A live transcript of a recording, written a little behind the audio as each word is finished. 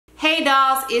Hey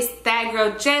dolls, it's that girl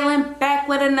Jalyn back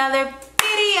with another video.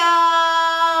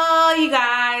 You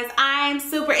guys, I'm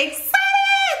super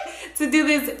excited to do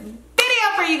this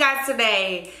video for you guys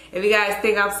today. If you guys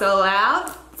think I'm so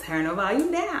loud, turn the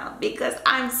volume down because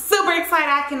I'm super excited.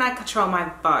 I cannot control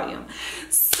my volume.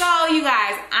 So you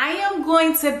guys, I am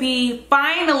going to be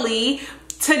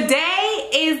today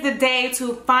is the day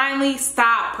to finally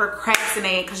stop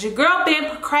procrastinating, because your girl been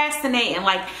procrastinating.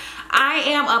 Like, I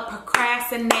am a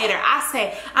procrastinator. I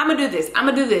say, I'm gonna do this, I'm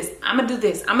gonna do this, I'm gonna do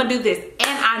this, I'm gonna do this,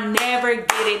 and I never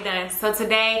get it done. So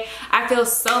today, I feel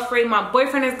so free. My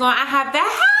boyfriend is gone. I have the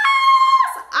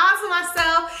house all to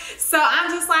myself. So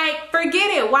I'm just like,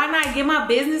 forget it. Why not get my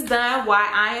business done while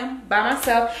I am by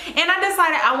myself? And I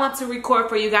decided I want to record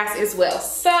for you guys as well.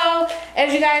 So,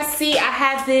 as you guys see, I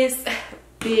have this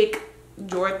big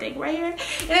drawer thing right here,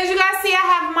 and as you guys see, I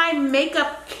have my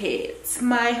makeup kits,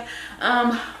 my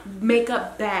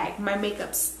makeup bag, my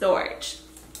makeup storage.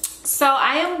 So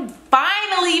I am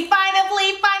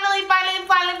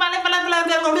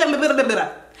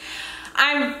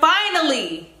I'm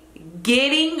finally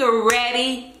getting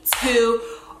ready to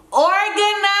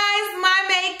organize my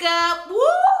makeup.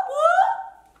 Whoop,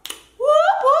 whoop,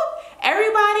 whoop, whoop.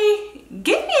 Everybody,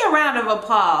 give me a round of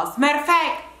applause. Matter of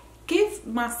fact, give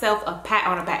myself a pat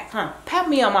on the back, pat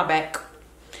me on my back.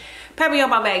 Pat me on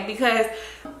my back, because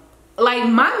like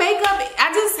my makeup,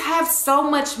 I just have so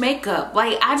much makeup.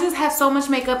 Like, I just have so much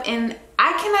makeup, and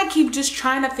I cannot keep just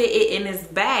trying to fit it in this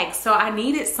bag. So I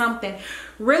needed something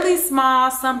really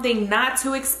small, something not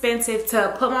too expensive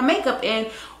to put my makeup in.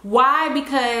 Why?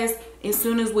 Because as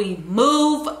soon as we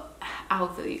move,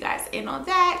 I'll fill you guys in on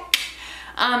that.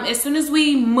 As soon as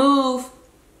we move,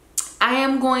 I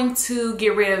am going to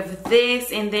get rid of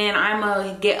this, and then I'm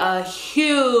gonna get a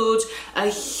huge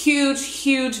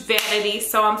vanity.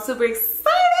 So I'm super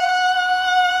excited,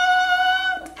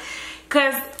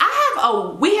 because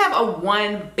we have a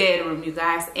 1-bedroom, you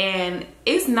guys, and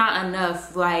it's not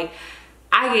enough. Like,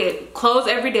 I get clothes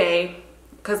every day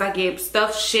because I get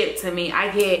stuff shipped to me. I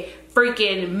get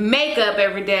freaking makeup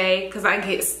every day because I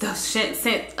get stuff sent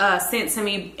to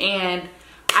me, and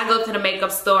I go to the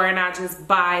makeup store and I just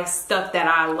buy stuff that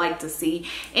I like to see.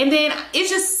 And then it's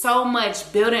just so much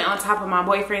building on top of my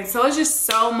boyfriend. So it's just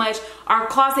so much. Our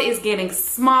closet is getting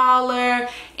smaller,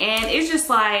 and it's just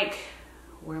like,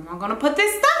 where am I gonna put this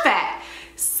stuff at?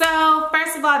 So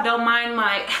first of all, don't mind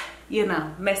my,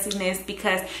 messiness,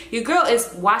 because your girl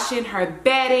is washing her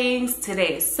beddings.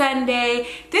 Today is Sunday.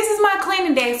 This is my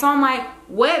cleaning day. So I'm like,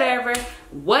 whatever,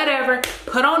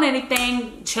 put on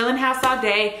anything, chilling house all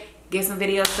day, get some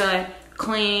videos done,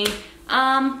 clean, do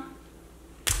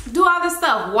all this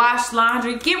stuff, wash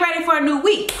laundry, get ready for a new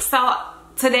week. So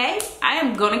today, I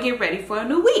am gonna get ready for a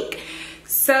new week.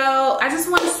 So I just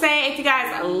want to say, if you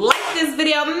guys like this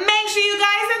video, make sure you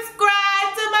guys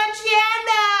subscribe to my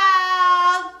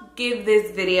channel. Give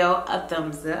this video a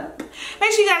thumbs up.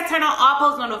 Make sure you guys turn on all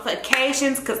post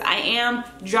notifications, because I am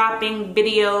dropping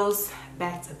videos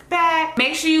back to back.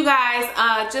 Make sure you guys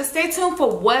just stay tuned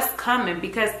for what's coming,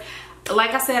 because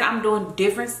like I said, I'm doing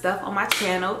different stuff on my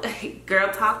channel. Girl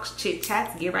talks, chit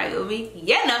chats, get right with me.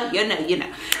 You know.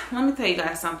 Let me tell you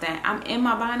guys something. I'm in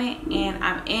my bonnet and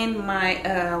I'm in my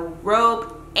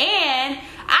robe, and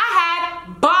I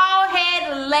had bald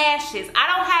head lashes. I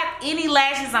don't have any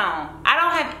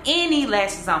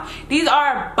lashes on. These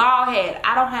are bald head.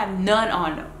 I don't have none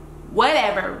on them.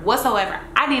 Whatsoever.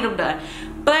 I need them done.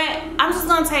 But I'm just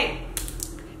gonna take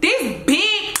this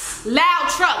big loud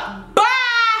truck. Bye.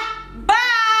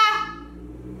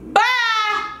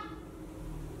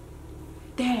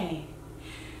 Dang.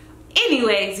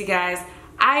 Anyways, you guys,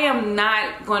 I am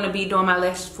not going to be doing my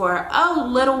lashes for a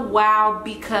little while,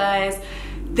 because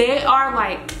they are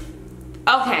like,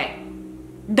 okay,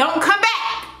 don't come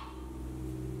back.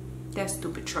 That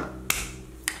stupid truck.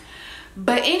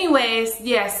 But anyways,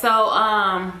 yeah, so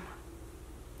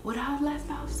what I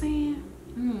left off saying?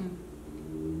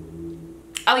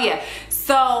 Oh yeah,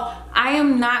 so I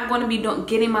am not going to be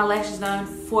getting my lashes done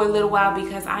for a little while,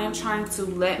 because I am trying to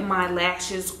let my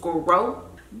lashes grow.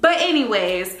 But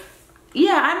anyways,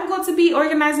 yeah, I'm going to be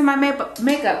organizing my makeup.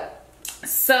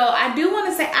 So I do want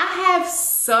to say, I have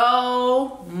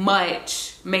so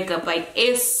much makeup. Like,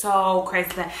 it's so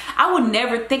crazy that I would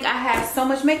never think I have so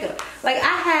much makeup. Like,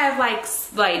 I have like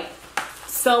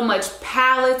so much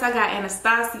palettes. I got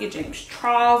Anastasia, James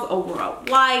Charles, Overall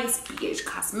Lights, BH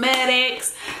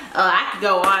Cosmetics. I could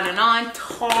go on and on.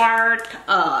 Tarte,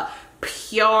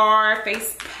 Pure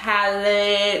Face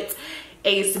Palette,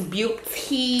 Ace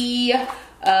Beauty.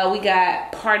 We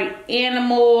got Party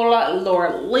Animal,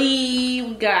 Laura Lee.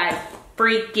 We got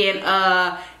freaking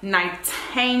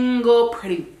Nightingale,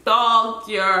 Pretty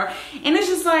Doctor, and it's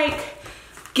just like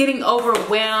getting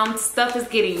overwhelmed. Stuff is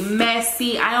getting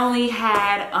messy. I only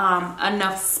had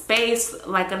enough space,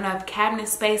 like enough cabinet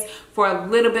space for a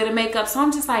little bit of makeup, so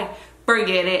I'm just like,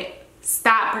 forget it.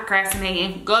 Stop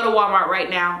procrastinating. Go to Walmart right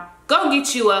now. Go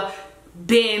get you a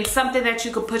bin, something that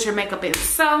you could put your makeup in.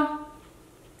 So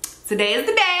today is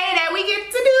the day that we get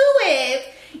to do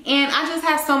it. And I just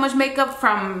have so much makeup,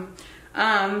 from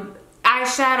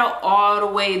eyeshadow all the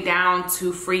way down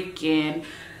to freaking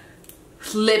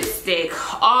lipstick,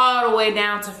 all the way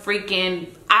down to freaking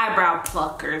eyebrow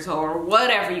pluckers or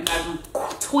whatever you guys,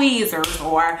 tweezers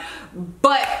or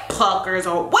butt pluckers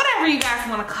or whatever you guys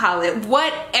want to call it,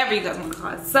 whatever you guys want to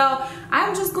call it. So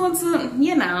I'm just going to,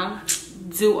 you know,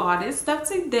 do all this stuff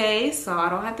today so I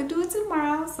don't have to do it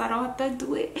tomorrow, so I don't have to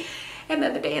do it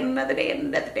another day and another day and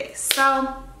another day.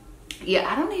 So yeah,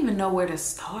 I don't even know where to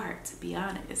start, to be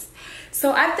honest.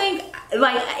 So I think,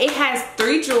 like, it has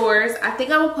 3 drawers. I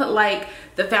think I will put like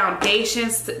the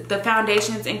foundations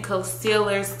and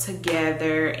concealers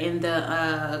together and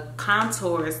the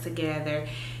contours together.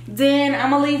 Then I'm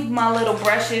gonna leave my little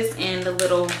brushes in the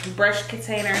little brush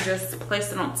container and just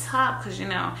place it on top, because you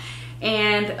know.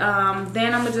 And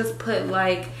then I'm gonna just put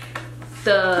like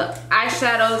the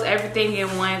eyeshadows, everything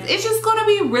in one. It's just gonna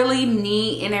be really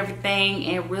neat and everything,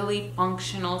 and really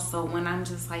functional, so when I'm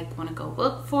just like wanna go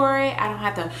look for it, I don't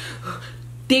have to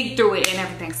dig through it and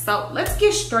everything. So let's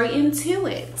get straight into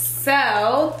it.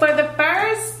 So for the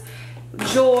first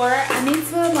drawer, I need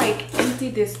to like empty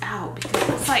this out because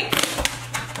it's like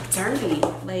dirty.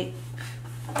 Like,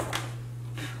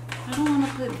 I don't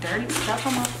want to put dirty stuff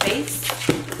on my face.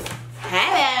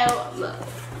 Hello, look.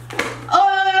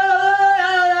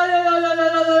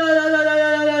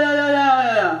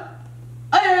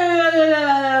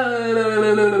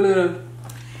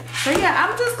 So yeah,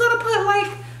 I'm just gonna put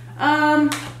like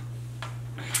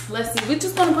let's see, we're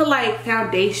just gonna put like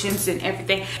foundations and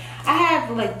everything. I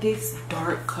have like this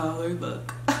dark color,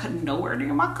 look, nowhere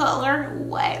near my color.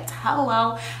 What?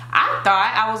 Hello, I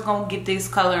thought I was gonna get this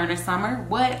color in the summer.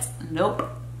 What? Nope,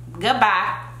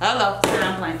 goodbye. Hello,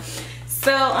 I'm playing.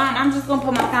 So I'm just gonna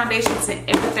put my foundations and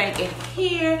everything in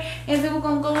here, and then we're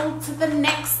gonna go to the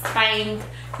next thing.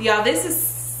 Y'all, this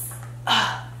is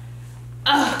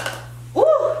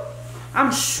ooh,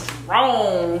 I'm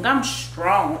strong. I'm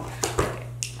strong.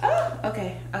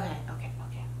 Okay.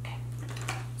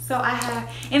 So I have,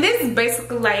 and this is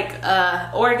basically like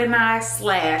organized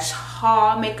slash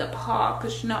haul, makeup haul,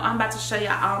 because you know I'm about to show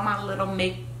y'all all my little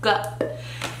makeup,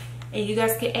 and you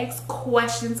guys can ask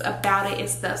questions about it and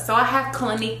stuff. So I have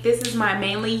Clinique. This is my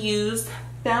mainly used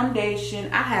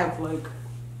foundation. I have like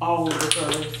all of the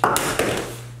colors.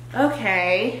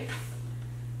 Okay.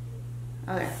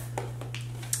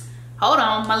 Hold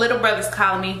on, my little brother's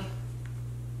calling me.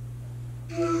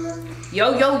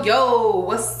 Yo,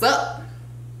 what's up?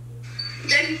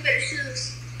 Thank you for the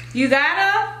shoes. You got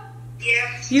them?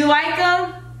 Yeah. You like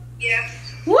them? Yeah.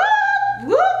 Whoop,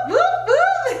 whoop, whoop,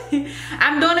 whoop.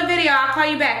 I'm doing a video. I'll call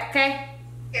you back, okay?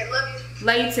 Yeah, love you.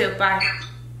 Love you too. Bye.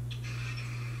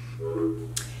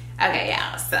 Okay,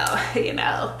 y'all. So, you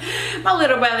know, my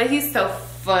little brother, he's so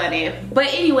funny. But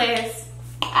anyways,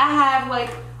 I have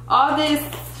like all this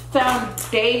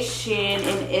foundation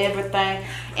and everything,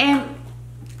 and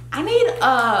I need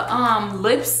a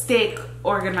lipstick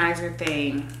organizer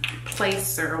thing,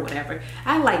 placer or whatever.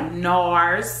 I like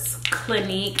NARS,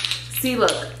 Clinique. See,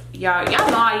 look, y'all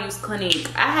know I use Clinique.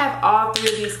 I have all 3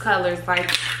 of these colors, like,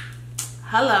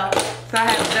 hello. So I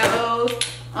have those.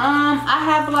 I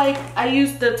have like, I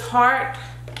use the Tarte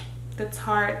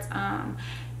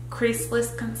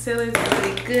creaseless concealer. It's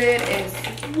really good as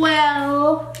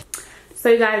well. So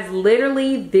you guys,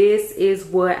 literally this is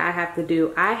what I have to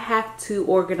do. I have to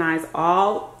organize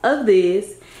all of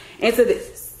this into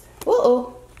this.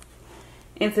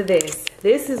 Into this.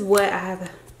 This is what I have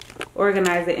to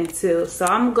organize it into. So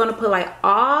I'm gonna put like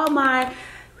all my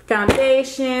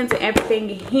foundations and everything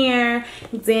in here.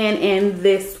 Then in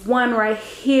this one right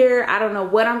here, I don't know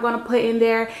what I'm gonna put in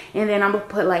there. And then I'm gonna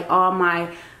put like all my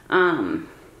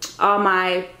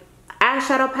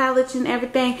eyeshadow palettes and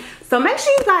everything. So make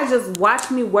sure you guys just watch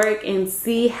me work and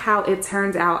see how it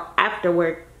turns out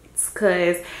afterwards,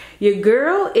 because your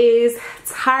girl is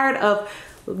tired of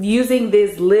using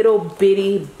this little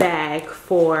bitty bag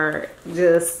for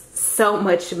just so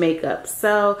much makeup.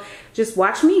 So just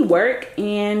watch me work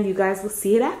and you guys will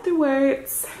see it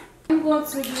afterwards. I'm going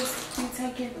to just be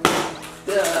taking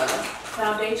the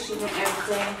foundation and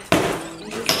everything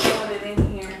and just throwing it in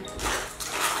here.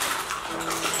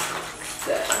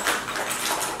 So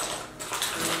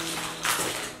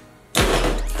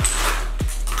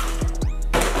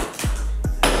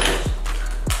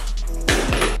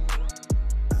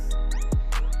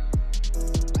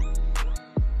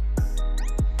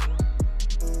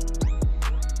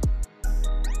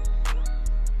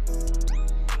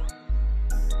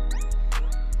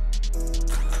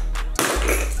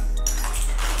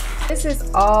This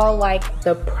is all like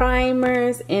the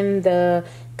primers and the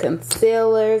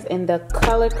concealers and the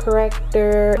color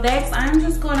corrector. Next, I'm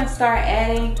just gonna start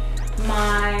adding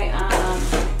my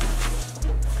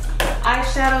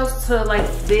eyeshadows to like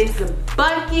this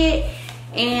bucket,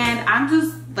 and I'm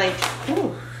just like,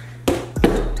 ooh,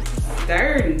 it's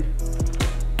dirty.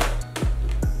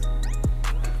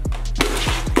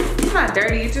 It's not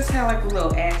dirty, it just had like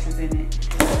little ashes in it.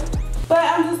 But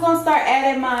I'm just gonna start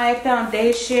adding my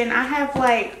foundation. I have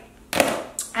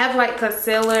like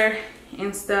concealer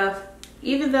and stuff.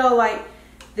 Even though like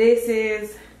this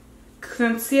is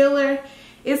concealer,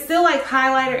 it's still like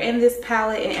highlighter in this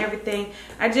palette and everything.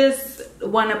 I just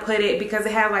want to put it because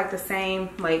it has like the same,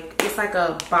 like it's like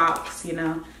a box, you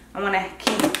know. I want to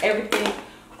keep everything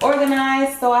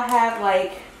organized. So I have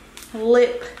like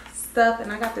lip stuff,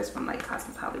 and I got this from like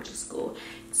cosmetology school.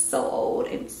 It's so old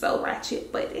and so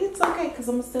ratchet, but it's okay because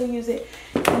I'm gonna still use it.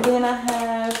 And then I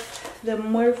have the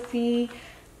Morphe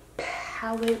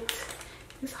palette.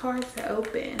 It's hard to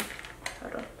open.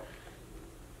 Hold on.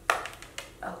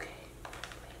 Okay.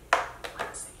 Wait 1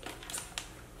 second.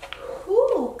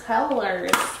 Ooh,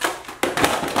 colors.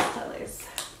 Colors.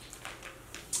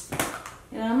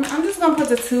 And I'm just gonna put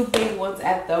the 2 big ones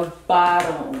at the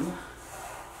bottom.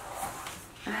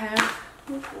 I have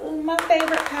my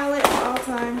favorite palette of all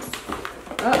times.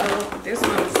 Uh-oh, this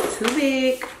one's too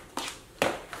big.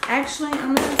 Actually,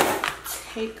 I'm gonna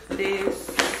take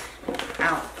this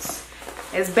out.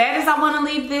 As bad as I want to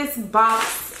leave this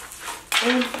box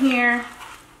in here,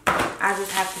 I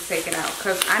just have to take it out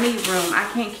because I need room. I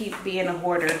can't keep being a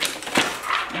hoarder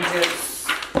and just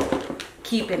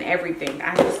keeping everything.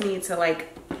 I just need to like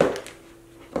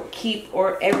keep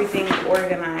everything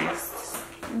organized.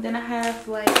 And then I have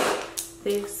like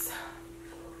this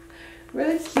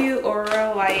really cute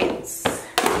Aurora Lights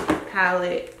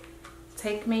palette.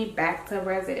 Take Me Back to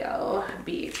Brazil.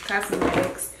 Beach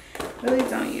Cosmetics. Really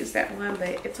don't use that one,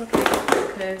 but it's okay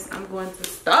because I'm going to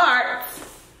start.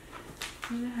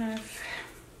 I'm gonna have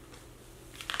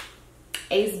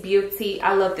Ace Beauty.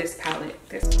 I love this palette.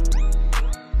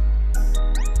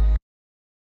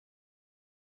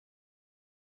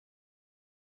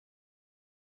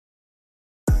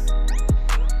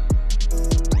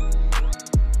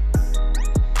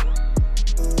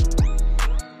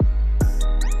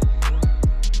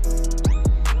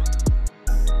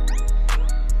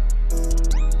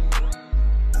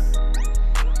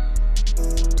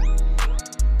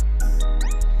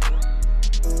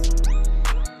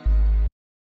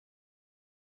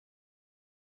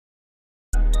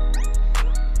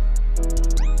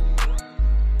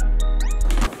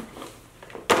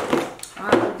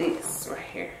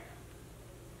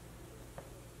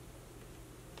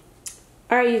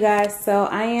 Alright, you guys, so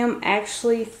I am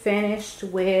actually finished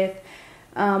with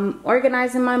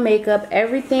organizing my makeup.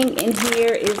 Everything in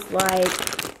here is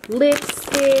like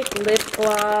lipstick, lip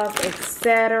gloss,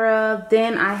 etc.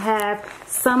 Then I have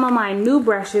some of my new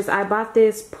brushes. I bought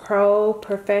this Pro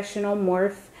Professional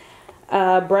Morphe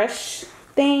brush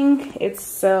thing. It's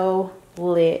so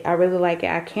lit. I really like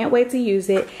it. I can't wait to use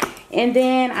it. And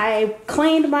then I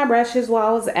cleaned my brushes while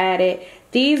I was at it.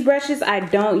 These brushes I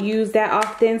don't use that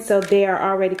often, so they are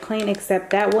already clean, except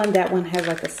that one. That one has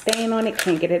like a stain on it,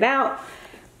 can't get it out.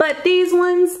 But these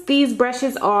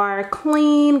brushes are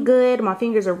clean, good. My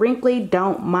fingers are wrinkly,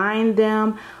 don't mind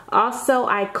them. Also,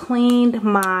 I cleaned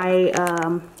my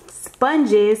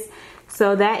sponges,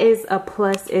 so that is a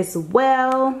plus as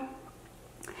well.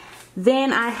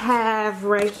 Then I have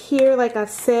right here, like I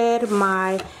said,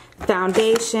 my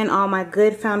foundation, all my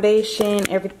good foundation,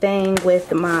 everything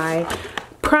with my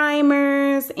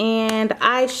primers and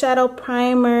eyeshadow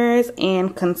primers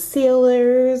and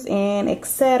concealers and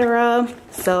etc.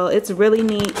 So it's really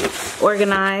neat,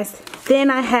 organized. Then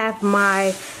I have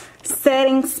my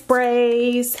setting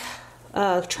sprays,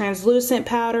 translucent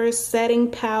powders, setting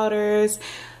powders,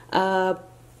 let's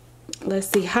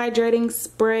see, hydrating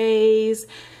sprays,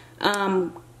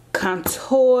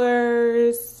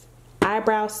 contours,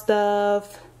 eyebrow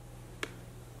stuff,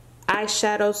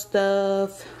 eyeshadow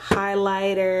stuff,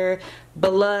 highlighter,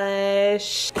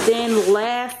 blush. Then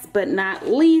last but not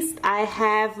least, I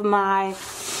have my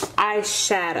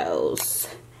eyeshadows.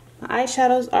 My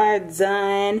eyeshadows are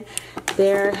done.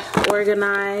 They're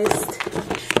organized.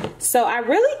 So I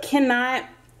really cannot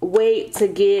wait to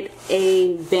get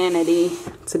a vanity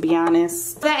to be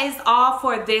honest. That is all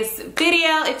for this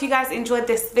video. If you guys enjoyed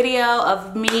this video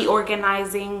of me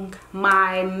organizing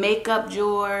my makeup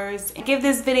drawers, give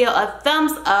this video a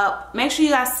thumbs up. Make sure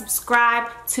you guys subscribe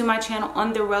to my channel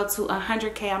on the road to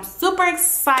 100K. I'm super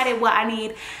excited. What I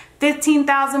need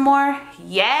 15,000 more.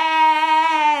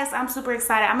 Yes, I'm super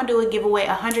excited. I'm gonna do a giveaway,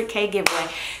 100K giveaway.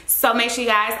 So make sure you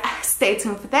guys stay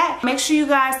tuned for that. Make sure you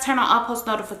guys turn on all post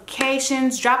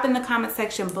notifications. Drop in the comment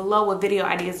section below what video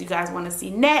ideas you guys want to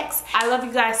see next. I love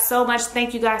you guys so much.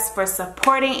 Thank you guys for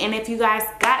supporting. And if you guys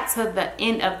got to the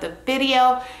end of the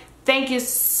video, thank you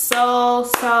so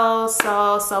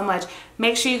much.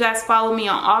 Make sure you guys follow me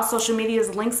on all social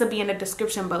medias. Links will be in the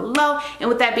description below. And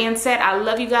with that being said, I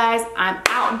love you guys. I'm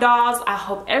out, dolls. I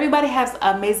hope everybody has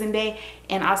an amazing day.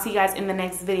 And I'll see you guys in the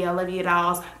next video. I love you,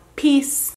 dolls. Peace.